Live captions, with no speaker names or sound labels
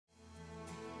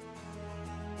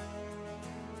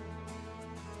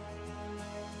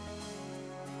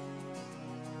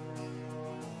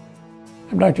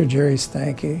I'm Dr. Jerry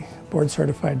Stanke,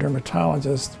 board-certified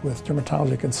dermatologist with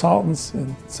Dermatology Consultants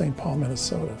in St. Paul,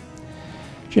 Minnesota.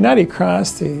 Gianotti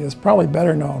Crosti is probably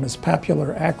better known as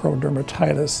papular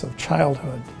acrodermatitis of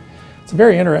childhood. It's a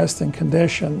very interesting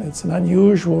condition. It's an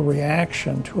unusual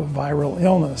reaction to a viral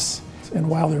illness. And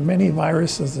while there are many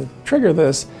viruses that trigger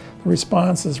this, the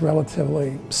response is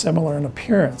relatively similar in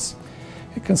appearance.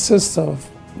 It consists of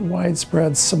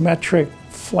widespread, symmetric,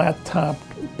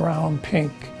 flat-topped,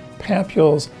 brown-pink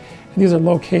papules. And these are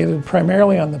located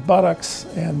primarily on the buttocks,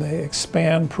 and they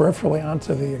expand peripherally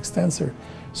onto the extensor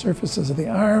surfaces of the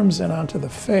arms and onto the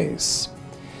face.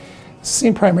 It's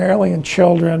seen primarily in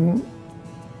children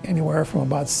anywhere from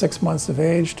about 6 months of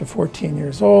age to 14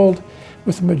 years old,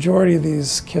 with the majority of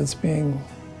these kids being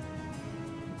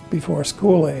before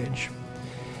school age.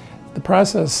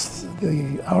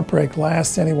 The outbreak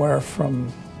lasts anywhere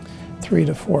from 3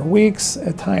 to 4 weeks.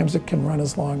 At times it can run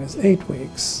as long as 8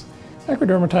 weeks.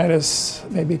 Acrodermatitis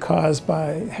may be caused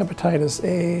by hepatitis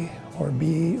A or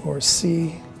B or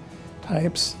C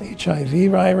types, HIV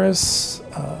virus,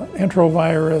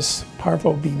 enterovirus,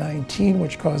 parvo-B19,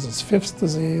 which causes Fifth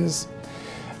disease,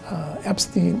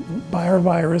 Epstein-Barr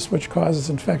virus, which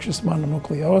causes infectious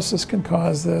mononucleosis, can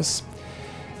cause this,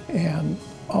 and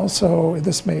also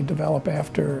this may develop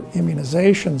after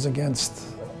immunizations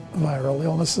against viral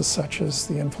illnesses such as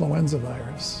the influenza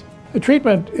virus. The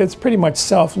treatment is pretty much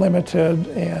self-limited,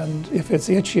 and if it's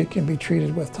itchy, it can be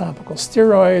treated with topical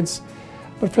steroids,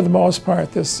 but for the most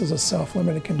part, this is a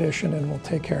self-limited condition and will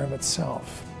take care of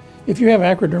itself. If you have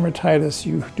acrodermatitis,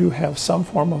 you do have some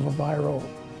form of a viral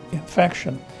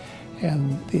infection,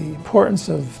 and the importance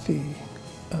of the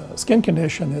skin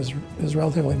condition is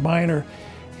relatively minor,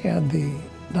 and the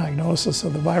diagnosis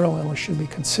of the viral illness should be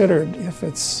considered. If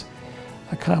it's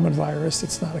a common virus,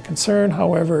 it's not a concern.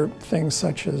 However, things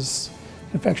such as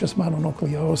infectious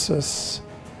mononucleosis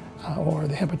or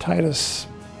the hepatitis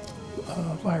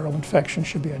viral infection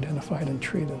should be identified and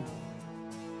treated.